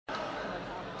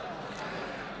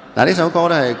嗱，呢首歌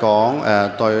咧係講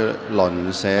對鄰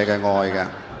舍嘅愛嘅。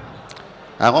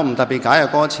我唔特別解嘅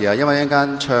歌詞啊，因為一陣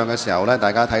間唱嘅時候咧，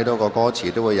大家睇到個歌詞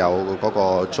都會有嗰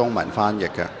個中文翻譯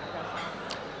嘅。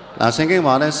嗱，聖經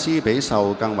話咧，施比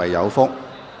受更為有福。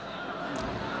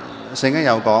聖經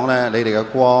又講咧，你哋嘅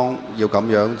光要咁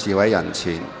樣照喺人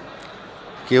前，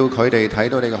叫佢哋睇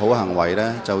到你嘅好行為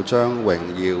咧，就將榮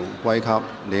耀歸給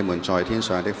你們在天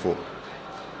上的父。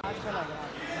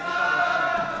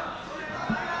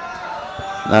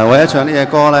嗱，為咗唱呢隻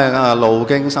歌咧，路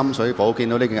經深水埗，見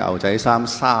到呢件牛仔衫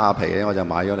沙皮咧，我就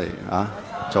買咗嚟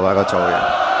做下個造型。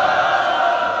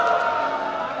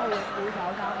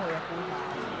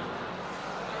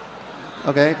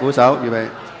OK， 鼓手預備。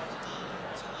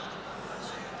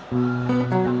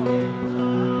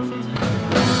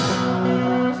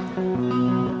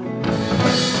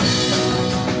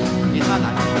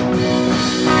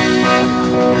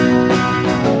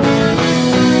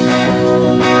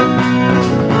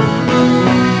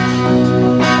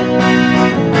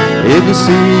If you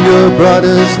see your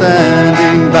brother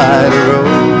standing by the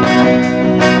road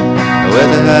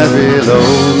with a heavy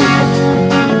load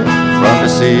from the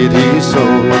seed he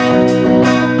sowed,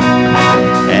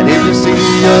 and if you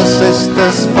see your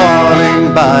sisters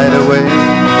falling by the way,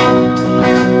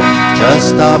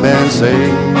 just stop and say,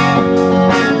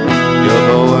 you're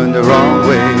going the wrong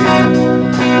way.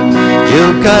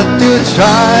 You've got to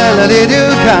try a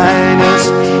little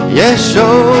kindness, yes,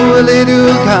 show a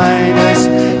little kindness.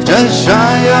 Just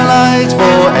shine your light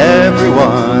for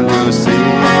everyone to see.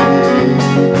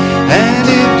 And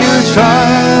if you try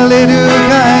a little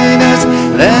kindness,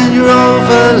 then you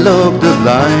overlook the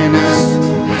blindness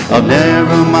of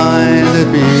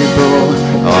narrow-minded people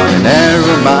on a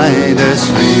narrow-minded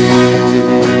street.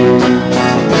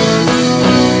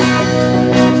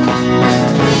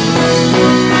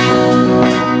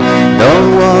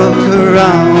 Don't walk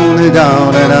around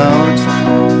down and out,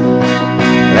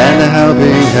 and a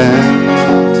helping hand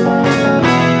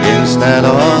instead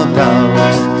of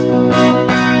doubt.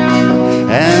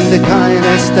 And the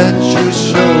kindness that you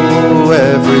show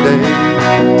every day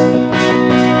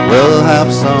will help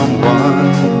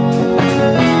someone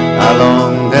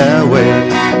along their way.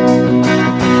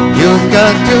 You've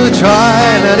got to try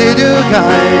a little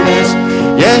kindness,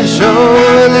 yes, show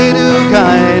a little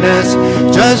kindness.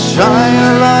 Just shine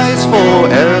your lights for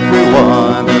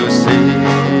everyone to see.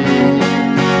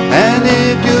 And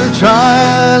if you try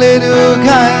a little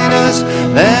kindness,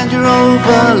 then you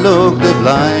overlook the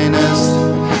blindness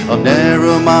of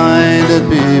narrow-minded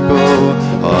people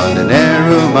on the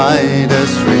narrow-minded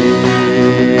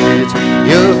street.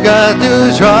 You've got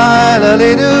to try a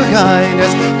little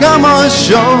kindness. Come on,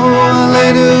 show a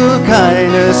little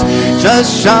kindness.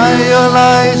 Just shine your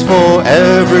lights for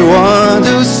everyone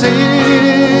to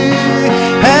see.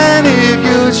 And if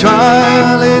you try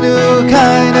a little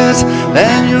kindness,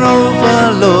 then you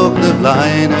overlook the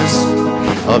blindness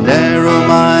of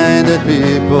narrow-minded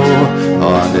people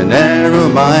on the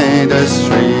narrow-minded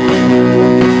street.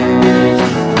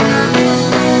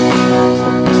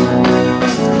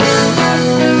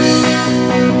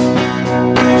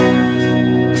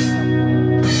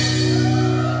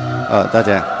 That's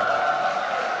it.